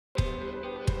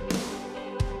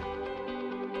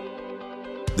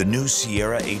The new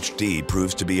Sierra HD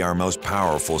proves to be our most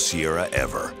powerful Sierra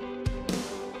ever,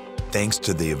 thanks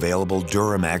to the available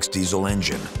Duramax diesel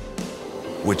engine,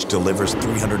 which delivers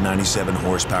 397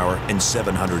 horsepower and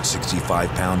 765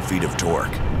 pound-feet of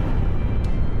torque.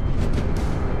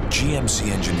 GMC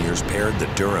engineers paired the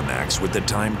Duramax with the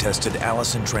time-tested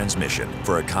Allison transmission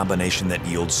for a combination that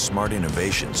yields smart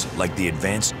innovations like the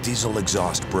advanced diesel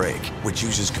exhaust brake, which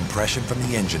uses compression from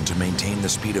the engine to maintain the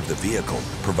speed of the vehicle,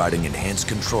 providing enhanced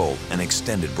control and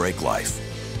extended brake life.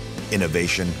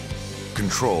 Innovation,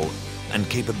 control, and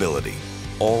capability,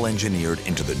 all engineered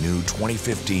into the new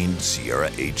 2015 Sierra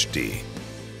HD.